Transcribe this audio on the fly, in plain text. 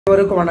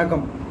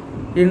வணக்கம்.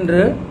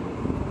 இன்று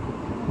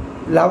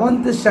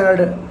 11th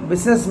standard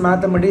business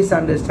mathematics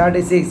and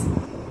statistics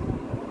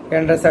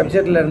என்ற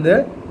சப்ஜெக்டில் இருந்து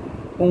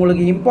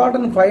உங்களுக்கு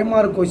இம்பார்ட்டன்ட் 5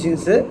 மார்க்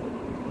கொஷின்ஸு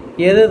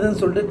எதுன்னு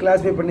சொல்லிட்டு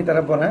கிளாஸிஃபை பண்ணி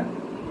தரப்போகிறேன்.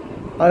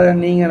 அதை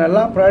நீங்கள்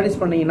நல்லா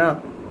ப்ராக்டிஸ் பண்ணிங்கன்னா,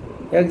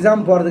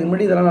 எக்ஸாம் போகிறதுக்கு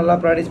முன்னாடி இதெல்லாம் நல்லா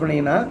ப்ராக்டிஸ்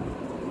பண்ணிங்கன்னா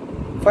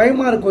 5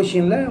 மார்க்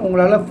கொஷினில்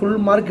உங்களால்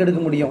ஃபுல் மார்க்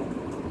எடுக்க முடியும்.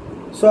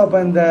 ஸோ அப்போ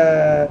இந்த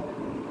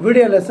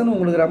வீடியோ லெசன்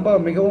உங்களுக்கு ரொம்ப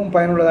மிகவும்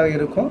பயனுள்ளதாக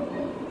இருக்கும்.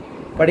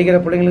 படிக்கிற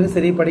பிள்ளைங்களுக்கும்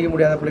சரி, படிக்க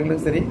முடியாத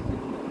பிள்ளைங்களுக்கும் சரி,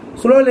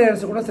 ஸ்லோ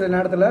லேயர்ஸ் கூட சில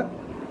நேரத்தில்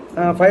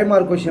 5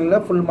 மார்க்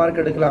கொஷினில் ஃபுல் மார்க்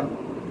எடுக்கலாம்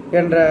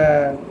என்ற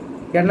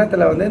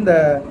எண்ணத்தில் இந்த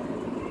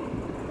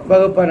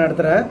வகுப்பை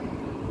நடத்துகிறேன்.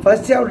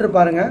 ஃபர்ஸ்ட் சாப்டர்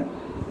பாருங்கள்,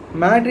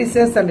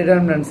 மேட்ரிசஸ் அண்ட்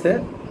டிட்டர்மினன்ட்ஸு.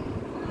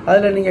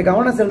 அதில் நீங்கள்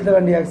கவனம் செலுத்த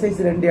வேண்டிய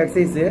எக்ஸசைஸ் 2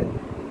 எக்ஸசைஸு.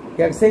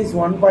 எக்ஸசைஸ்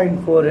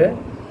 1.4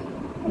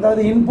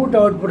 அதாவது இன்புட்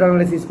அவுட்புட்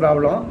அனாலிசிஸ்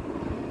ப்ராப்ளம்.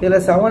 இதில்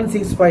 7,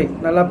 6, 5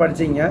 நல்லா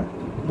படிச்சிங்க,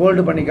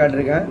 போல்டு பண்ணி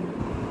காட்டிருக்கேன்.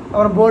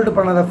 அப்புறம் போல்டு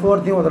பண்ணாத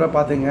 4த்தையும் ஒரு தடவை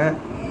பார்த்துங்க.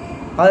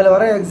 அதில்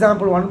வர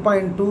எக்ஸாம்பிள்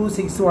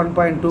 1.26,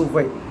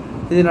 1.25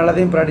 இது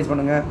நல்லதையும் ப்ராக்டிஸ்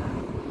பண்ணுங்கள்.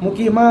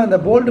 முக்கியமாக இந்த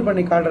போல்டு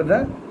பண்ணி காட்டுறத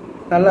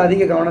நல்லா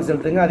அதிக கவனம்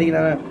செலுத்துங்க, அதிக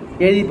நேரம்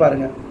எழுதி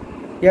பாருங்கள்.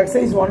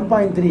 Exercise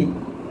 1.3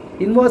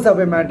 inverse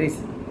of A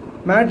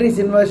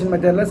matrix inversion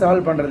மெத்தடில்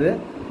சால்வ் பண்ணுறது.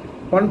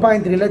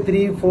 1.3ல்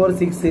 3, 4,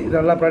 6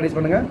 இதெல்லாம் ப்ராக்டிஸ்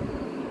பண்ணுங்கள்.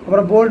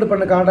 அப்புறம் போல்டு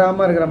பண்ண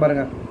காட்டாமல் இருக்கிற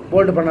பாருங்கள்,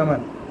 போல்டு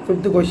பண்ணாமல்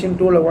 5th கொஷின்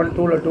 2ல் 1,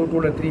 2ல் 2,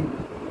 2ல் 3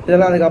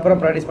 இதெல்லாம்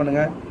அதுக்கப்புறம் ப்ராக்டிஸ்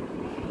பண்ணுங்கள்.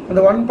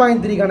 அந்த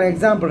 1.3க்கான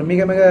எக்ஸாம்பிள்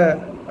மிக மிக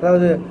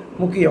அதாவது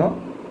முக்கியம்,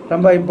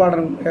 ரொம்ப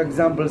இம்பார்ட்டன்ட்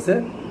எக்ஸாம்பிள்ஸு.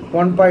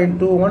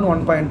 1.21,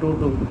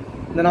 1.22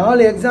 இந்த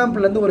 4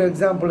 எக்ஸாம்பிள்லேருந்து ஒரு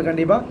எக்ஸாம்பிள்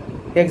கண்டிப்பாக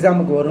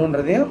எக்ஸாமுக்கு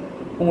வரும்ன்றதையும்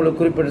உங்களுக்கு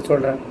குறிப்பிட்டு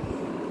சொல்கிறேன்.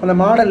 அந்த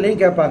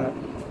மாடல்லையும் கேட்பாங்க.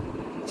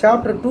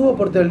 சாப்டர் 2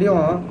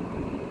 பொறுத்தவரையிலையும்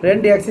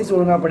 2 எக்ஸசைஸ்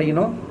ஒழுங்காக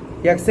படிக்கணும்.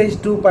 எக்ஸசைஸ்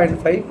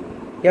 2.5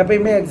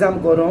 எப்பயுமே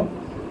எக்ஸாமுக்கு வரும்.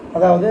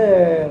 அதாவது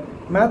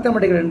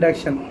மேத்தமெட்டிக்கல்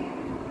இண்டக்ஷன்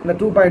இந்த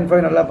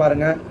 2.5 நல்லா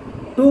பாருங்கள்.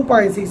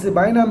 2.6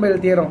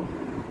 பைனாமியல் தியரம்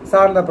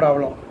சார்ந்த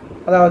ப்ராப்ளம்.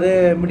 அதாவது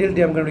மிடில்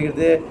டேர்ம்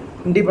கண்டுபிடிக்கிறது,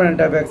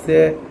 independent of x,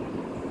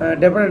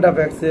 டெபெண்டன்ட் of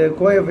x,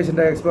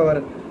 coefficient of X power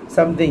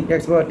something,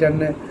 X power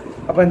 10.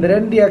 அப்போ இந்த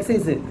 2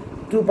 எக்ஸசைஸு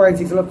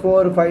 2.6ல்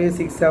 4, 5,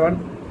 6, 7,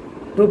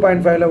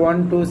 2.5ல்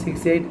 1, 2, 6,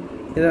 8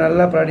 இதை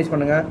நல்லா ப்ராக்டிஸ்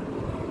பண்ணுங்கள்.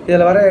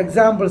 இதில் வர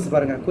எக்ஸாம்பிள்ஸ்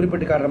பாருங்கள்,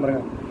 குறிப்பிட்டு காட்டுற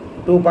பாருங்கள்.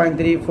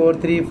 2.3, 4,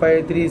 3,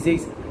 5, 3,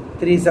 6,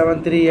 3, 7,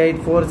 3,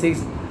 8, 4, 6,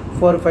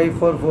 4, 5,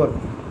 4, 4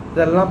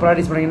 இதெல்லாம்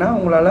ப்ராக்டிஸ் பண்ணிங்கன்னா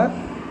உங்களால்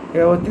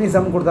எத்தனை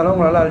சம் கொடுத்தாலும்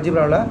உங்களால்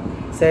அல்ஜிப்ராவில்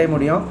செய்ய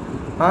முடியும்.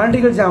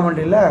 ஆன்டிகல்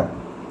ஜாமெண்ட்ரியில்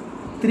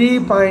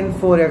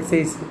 3.4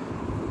 எக்ஸசைஸ்.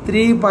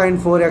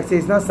 3.4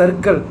 எக்ஸசைஸ்னால்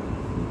சர்க்கிள்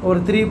ஒரு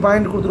 3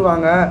 பாயிண்ட்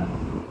கொடுத்துருவாங்க,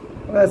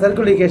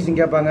 சர்க்கிள் ஈக்குவேஷன்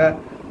கேட்பாங்க.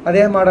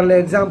 அதே மாடலில்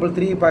எக்ஸாம்பிள்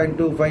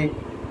 3.25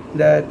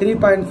 இந்த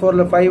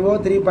 3.4ல் 5ஓ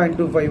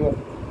 3.25ஓ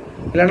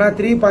இல்லைனா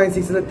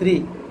 3.6ல் 3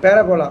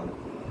 பேரபோலா,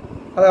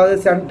 அதாவது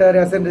சென்டர்,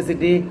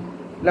 எசென்ட்ரிசிட்டி,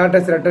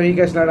 லாட்டஸ் ரெட்டோ,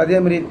 ஈக்குவேஷன்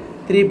அதேமாதிரி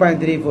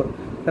 3.34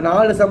 இந்த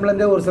 4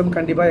 சம்லேருந்தே ஒரு சம்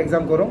கண்டிப்பாக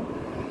எக்ஸாமுக்கு வரும்.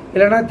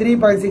 இல்லைனா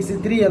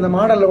 3.63 அந்த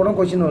மாடலில் கூட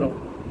கொஷின் வரும்.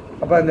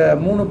 அப்போ அந்த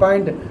 3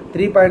 பாயிண்ட்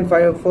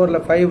 3.54ல்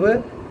 5,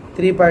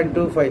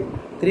 3.25,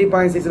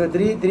 3.6ல்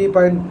 3,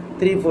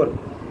 3.34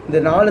 இந்த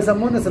 4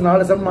 சம்மும் இந்த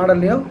 4 சம்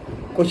மாடல்லையும்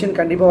கொஷின்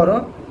கண்டிப்பாக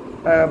வரும்.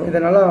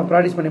 இதை நல்லா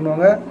ப்ராக்டிஸ்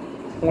பண்ணிப்போங்க.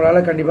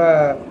 உங்களால்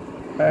கண்டிப்பாக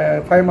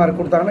 5 மார்க்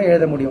கொடுத்தாங்கன்னா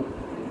எழுத முடியும்.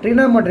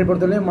 ட்ரிகோனோமெட்ரி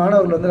பொறுத்தவரையும்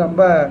மாணவர்கள்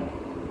ரொம்ப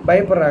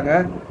பயப்படுறாங்க.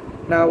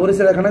 நான் ஒரு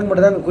சில கணக்கு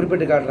மட்டும் தான் அங்கே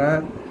குறிப்பிட்டு காட்டுறேன்.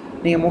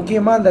 நீங்கள்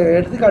முக்கியமாக அந்த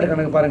எடுத்துக்காட்டு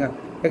கணக்கு பாருங்கள்.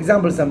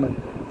 எக்ஸாம்பிள் சம்மு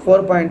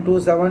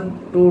 4.27,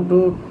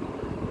 22,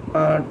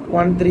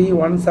 13,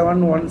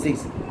 17,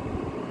 16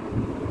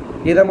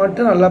 இதை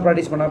மட்டும் நல்லா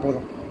ப்ராக்டிஸ் பண்ணால்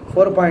போதும்.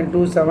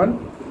 4.27,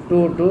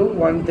 22,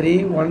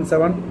 13,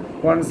 17,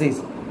 16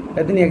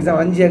 எத்தனை எக்ஸாம்?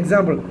 5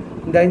 எக்ஸாம்பிள்.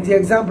 இந்த 5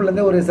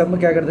 எக்ஸாம்பிள்லேருந்து ஒரு சம்மு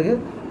கேட்குறதுக்கு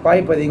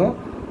வாய்ப்பு அதிகம்.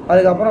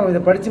 அதுக்கப்புறம்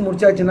இதை படித்து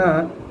முடிச்சாச்சுன்னா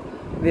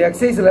இந்த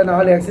எக்ஸசைஸில்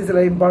 4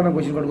 எக்ஸசைஸில் இம்பார்ட்டன்ட்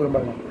கொஷின் கொடுக்குற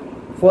பாருங்கள்.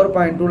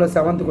 4.2ல்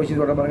 7th கொஷின்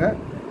சொல்கிற பாருங்கள்.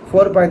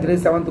 4.3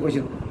 7th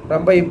கொஷின்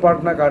ரொம்ப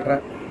இம்பார்ட்டண்ட்டாக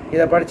காட்டுறேன்.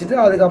 இதை படிச்சுட்டு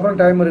அதுக்கப்புறம்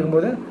டைம்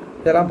இருக்கும்போது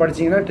இதெல்லாம்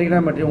படிச்சிங்கன்னா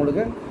ட்ரிகோனோமெட்ரி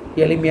உங்களுக்கு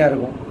எளிமையாக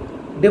இருக்கும்.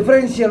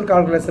 டிஃபரன்ஷியல்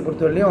கால்குலஸை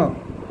பொறுத்தவரையிலையும்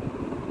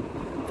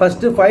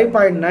ஃபஸ்ட்டு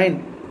 5.9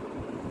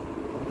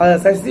 அது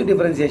சக்ஸசிவ்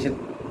டிஃபரன்சியேஷன்,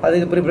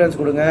 அதுக்கு ப்ரிஃபரன்ஸ்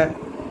கொடுங்க.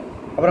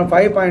 அப்புறம்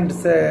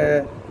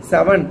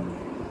 5.7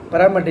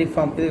 பேராமெட்ரிக்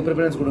ஃபார்ம், இதுக்கு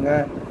ப்ரிஃபரன்ஸ் கொடுங்க.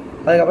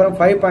 அதுக்கப்புறம்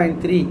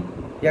 5.3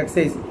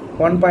 எக்ஸசைஸ்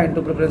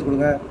 1.2 ப்ரிஃபரன்ஸ்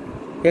கொடுங்க.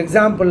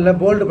 எக்ஸாம்பிளில்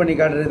போல்டு பண்ணி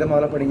காட்டுறது இதை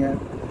முதல்ல படிங்க.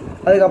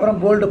 அதுக்கப்புறம்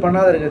போல்டு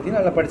பண்ணாத இருக்கிறதையும்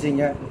நல்லா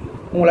படிச்சிங்க,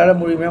 உங்களால்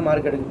முழுமையாக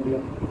மார்க் எடுக்க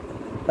முடியும்.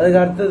 அதுக்கு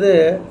அடுத்தது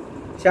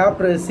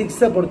சாப்டர்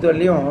 6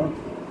 பொறுத்தவரையிலையும்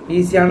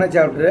ஈஸியான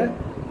சாப்டரு,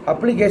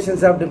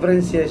 அப்ளிகேஷன்ஸ் ஆஃப்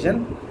டிஃபரன்சியேஷன்.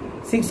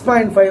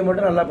 6.5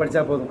 மட்டும் நல்லா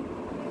படித்தா போதும்.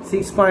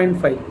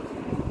 6.5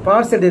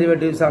 பார்ஷியல்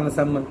டெரிவேட்டிவ்ஸ் ஆன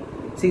சம்மு.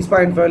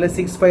 6.5ல்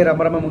 6.5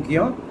 ரொம்ப ரொம்ப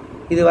முக்கியம்.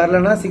 இது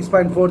வரலன்னா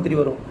 6.43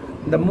 வரும்.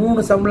 இந்த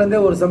 3 சம்லேருந்தே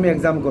ஒரு சம்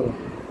எக்ஸாமுக்கு வரும்.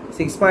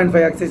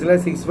 6.5 எக்ஸசைஸில்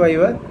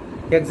 6.5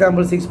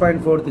 எக்ஸாம்பிள்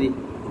 6.43.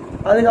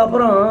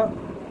 அதுக்கப்புறம்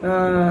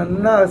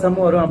என்ன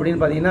சம் வரும்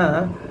அப்படின்னு பார்த்தீங்கன்னா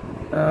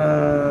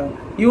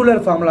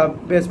யூலர் ஃபார்முலா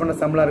பேஸ் பண்ண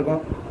சம்லாம்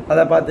இருக்கும்,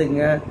 அதை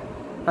பார்த்துக்குங்க.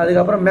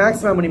 அதுக்கப்புறம்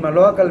maximum minima,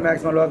 local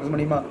maximum local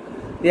minima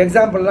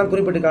எக்ஸாம்பிள்லாம்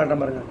குறிப்பிட்டு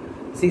காட்டுறேன் பாருங்கள்.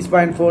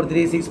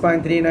 6.43,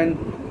 6.39,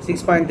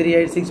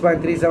 6.38,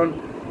 6.37,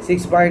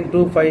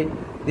 6.25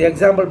 இது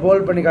எக்ஸாம்பிள்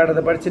போல்ட் பண்ணி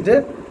காட்டுறதை படிச்சுட்டு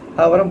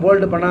அப்புறம்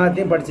போல்டு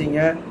பண்ணாதையும்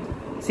படிச்சிங்க.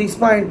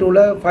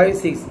 6.2ல் 5,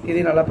 6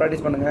 இதையும் நல்லா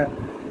ப்ராக்டிஸ் பண்ணுங்கள்.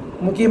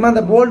 முக்கியமாக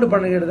இந்த போல்டு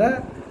பண்ணிக்கிறத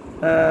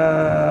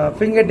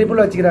ஃபிங்கர்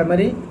டிப்பில் வச்சுக்கிற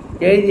மாதிரி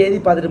எழுதி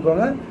பார்த்துட்டு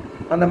போங்க.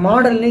 அந்த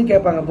மாடல்லையும்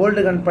கேட்பாங்க.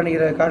 போல்டு கன்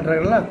பண்ணிக்கிற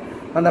காட்டுறாங்கல்ல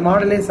அந்த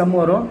மாடல்லையும் சம்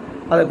வரும்.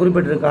 அதை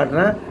குறிப்பிட்டு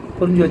காட்டுறேன்,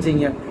 புரிஞ்சு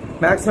வச்சிங்க.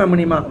 Maximum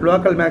minima,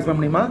 local maximum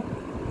minima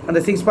அந்த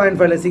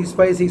 6.5ல்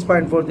 6.5,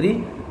 6.43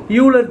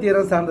 யூலர்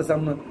தியரம் சார்ந்த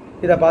சம்மு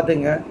இதை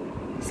பார்த்துங்க.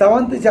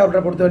 7th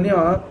சாப்டரை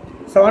பொறுத்தவரையும்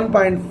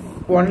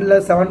 7.1ல்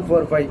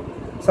 745,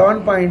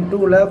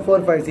 7.2ல்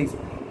 456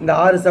 இந்த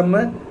 6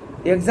 சம்மு.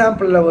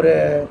 எக்ஸாம்பிளில் ஒரு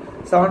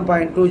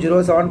 7.20,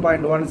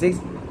 7.16,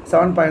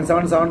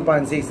 7.7,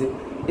 7.6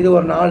 இது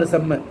ஒரு 4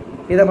 சம்மு.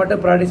 இதை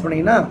மட்டும் ப்ராக்டிஸ்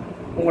பண்ணிங்கன்னா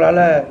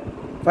உங்களால்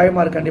 5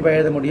 மார்க் கண்டிப்பாக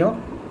எழுத முடியும்.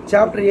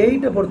 சாப்டர்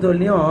 8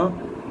 பொறுத்தவரையும்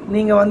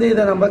நீங்கள் வந்து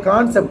இதை நம்ம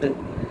கான்செப்ட்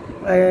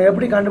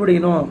எப்படி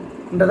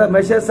கண்டுபிடிக்கணும்ன்றத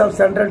மெஷர்ஸ் ஆஃப்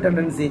சென்ட்ரல்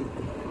டெண்டன்சி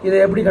இதை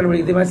எப்படி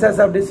கண்டுபிடிக்கிறது, மெஷர்ஸ்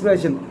ஆஃப்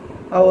டிஸ்பிரேஷன்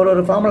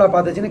ஒரு ஃபார்முலா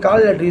பார்த்துச்சுன்னு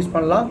கால்குலேட்டர் யூஸ்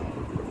பண்ணலாம்,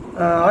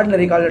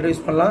 ஆர்டினரி கால்குலேட்டர்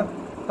யூஸ் பண்ணலாம்.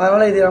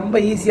 அதனால் இது ரொம்ப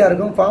ஈஸியாக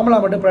இருக்கும். ஃபார்முலா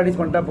மட்டும் ப்ராக்டிஸ்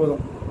பண்ணிட்டா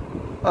போதும்.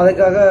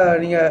 அதுக்காக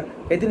நீங்கள்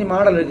எத்தனை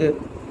மாடல் இருக்குது,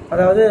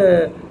 அதாவது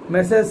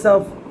மெஷர்ஸ்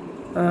ஆஃப்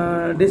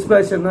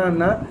டிஸ்பர்ஷன்னா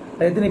என்ன,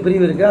 எத்தனை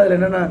பிரிவு இருக்குது, அதில்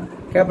என்னென்ன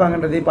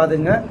கேட்பாங்கன்றதையும்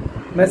பார்த்துங்க.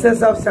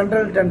 மெஷர்ஸ் ஆஃப்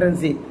சென்ட்ரல்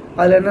டெண்டன்சி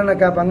அதில் என்னென்ன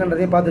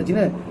கேட்பாங்கன்றதையும் பார்த்து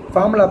வச்சுன்னு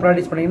ஃபார்முலா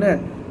ப்ராக்டிஸ் பண்ணிங்கன்னு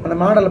அந்த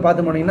மாடலை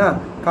பார்த்து போனீங்கன்னா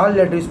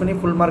கால்குலேட்டர் யூஸ் பண்ணி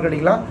ஃபுல் மார்க்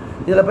அடிக்கலாம்.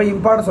 இதில் போய்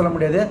இம்பார்ட்டன் சொல்ல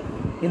முடியாது.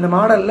 இந்த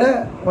மாடலில்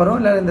வரும்,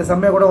 இல்லை இந்த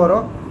சம்மே கூட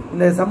வரும்.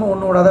 இந்த சம்ம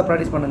ஒன்று கூட தான்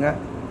ப்ராக்டிஸ் பண்ணுங்கள்.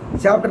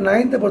 சாப்டர்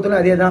 9 பொறுத்தவரை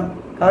அதே தான்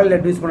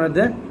கால்குலேட்டர் யூஸ்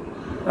பண்ணுறது.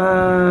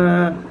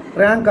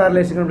 ரேங்க்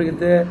கார்லேஷன்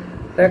கண்டுபிடிக்கிறது,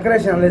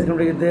 ரெக்கரேஷன் அனலைஸ்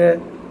கண்டுபிடிக்கிறது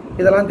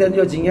இதெல்லாம்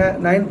தெரிஞ்சு வச்சிங்க.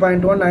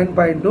 9.1,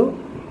 9.2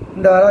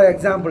 இந்த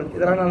எக்ஸாம்பிள்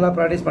இதெல்லாம் நல்லா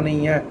ப்ராக்டிஸ்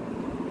பண்ணிங்க.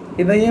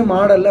 இதையும்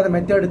மாடலில் அந்த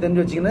மெத்தட்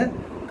தெரிஞ்சு வச்சிங்கன்னு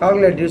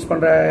கால்குலேட்டர் யூஸ்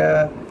பண்ணுற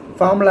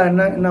ஃபார்முலா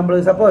என்ன,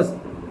 நம்மளுக்கு சப்போஸ்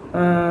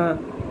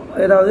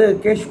ஏதாவது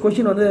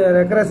கொஷின் வந்து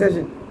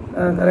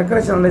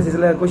ரெக்கரேஷன்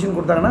அனலைசிஸில் கொஷின்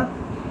கொடுத்தாங்கன்னா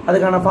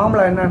அதுக்கான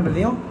ஃபார்முலா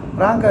என்னன்றதையும்,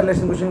 ரேங்க்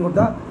கார்லேஷன் கொஷின்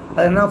கொடுத்தா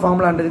அது என்ன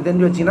ஃபார்முலான்றது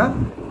தெரிஞ்சு வச்சிங்கன்னா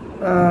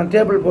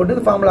டேபிள்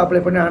போட்டு ஃபார்முலா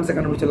அப்ளை பண்ணி ஆன்சர்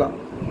கண்டுபிடிச்சிடலாம்.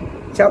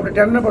 சாப்டர்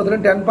 10 பொறுத்தவரை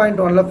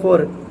 10.1ல்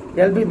 4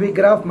 எல்பிபி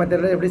கிராஃப்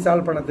மெத்தடில் எப்படி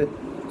சால்வ் பண்ணது,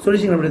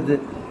 சொல்யூஷன் கண்டுபிடிது,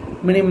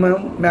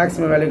 மினிமம்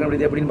மேக்ஸிமம் வேல்யூ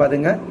கண்டுபிடிது எப்படின்னு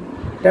பார்த்துங்க.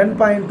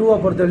 10.2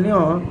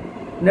 பொறுத்தவரையும்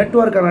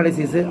நெட்வொர்க்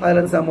அனாலிசிஸ்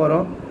அதுலேருந்து சம்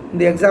வரும்.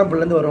 இந்த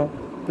எக்ஸாம்பிள்லேருந்து வரும்.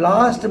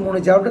 லாஸ்ட் 3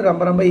 சாப்டர்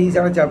ரொம்ப ரொம்ப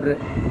ஈஸியான சாப்டர்.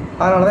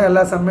 அதனால தான்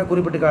எல்லா சம்மே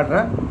குறிப்பிட்டு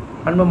காட்டுறேன்.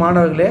 அன்பு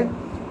மாணவர்களே,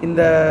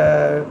 இந்த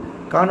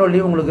காணொலி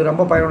உங்களுக்கு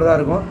ரொம்ப பயனுள்ளதாக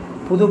இருக்கும்.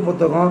 புது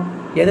புத்தகம்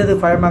எது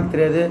 5 மார்க்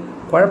தெரியாது,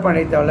 குழப்பம்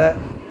அனைத்தாவில்.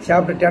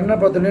 சாப்டர் 10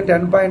 பொறுத்தவரையும்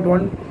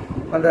 10.1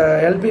 அந்த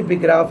எல்பிபி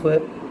கிராஃபு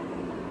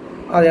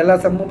அது எல்லா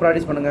சம்மும்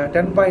ப்ராக்டிஸ் பண்ணுங்கள்.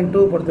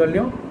 10.2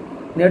 பொறுத்தவரையும்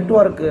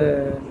நெட்வொர்க்கு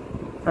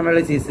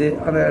அனாலிசிஸு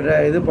அந்த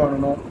இது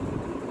பண்ணணும்,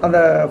 அந்த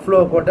ஃப்ளோ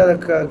போட்டு அதை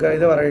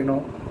இதை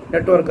வரையணும்,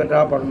 நெட்வொர்க்கை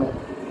ட்ரா பண்ணணும்.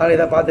 அதில்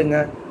இதை பார்த்துங்க.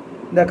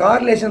 இந்த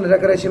கார்லேஷன்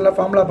ரெக்கரேஷனில்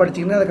ஃபார்முலா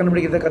படிச்சிங்கன்னா அதை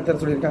கண்டுபிடிக்கிறத கற்றுக்க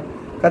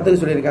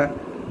சொல்லியிருக்கேன்.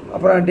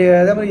 அப்புறம் அதே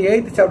மாதிரி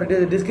 8th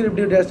chapter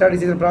descriptive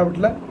statistics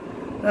ப்ராஃபிட்டில்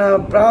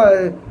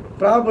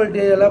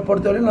probability எல்லாம்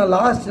பொறுத்தவரையும் நான்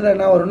லாஸ்ட்டில்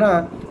என்ன வரும்னா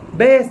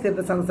பேஸ்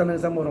தேர்த்தை சார்ந்த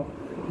சம் வரும்.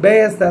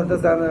 பேஸ்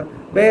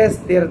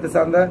தேர்த்தை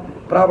சார்ந்த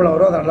ப்ராப்ளம்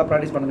வரும். அதை நல்லா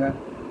ப்ராக்டிஸ் பண்ணுங்கள்.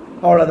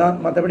 அவ்வளோதான்.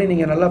 மற்றபடி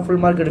நீங்கள் நல்லா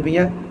ஃபுல் மார்க்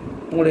எடுப்பீங்க.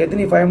 உங்களுக்கு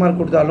எத்தனை 5 மார்க்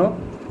கொடுத்தாலும்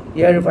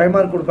 7 5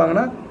 மார்க்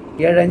கொடுப்பாங்கன்னா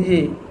 7 5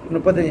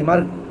 35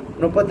 மார்க்,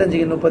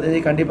 35க்கு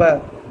 35 கண்டிப்பாக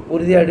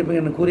உறுதியாக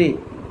எடுப்பீங்கன்னு கூறி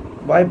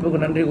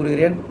வாய்ப்புக்கு நன்றி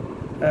கூறுகிறேன்.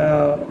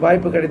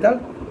 வாய்ப்பு கிடைத்தால்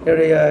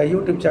என்னுடைய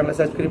யூடியூப் சேனலை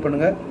சப்ஸ்கிரைப்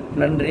பண்ணுங்கள்.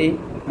 நன்றி,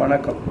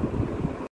 வணக்கம்.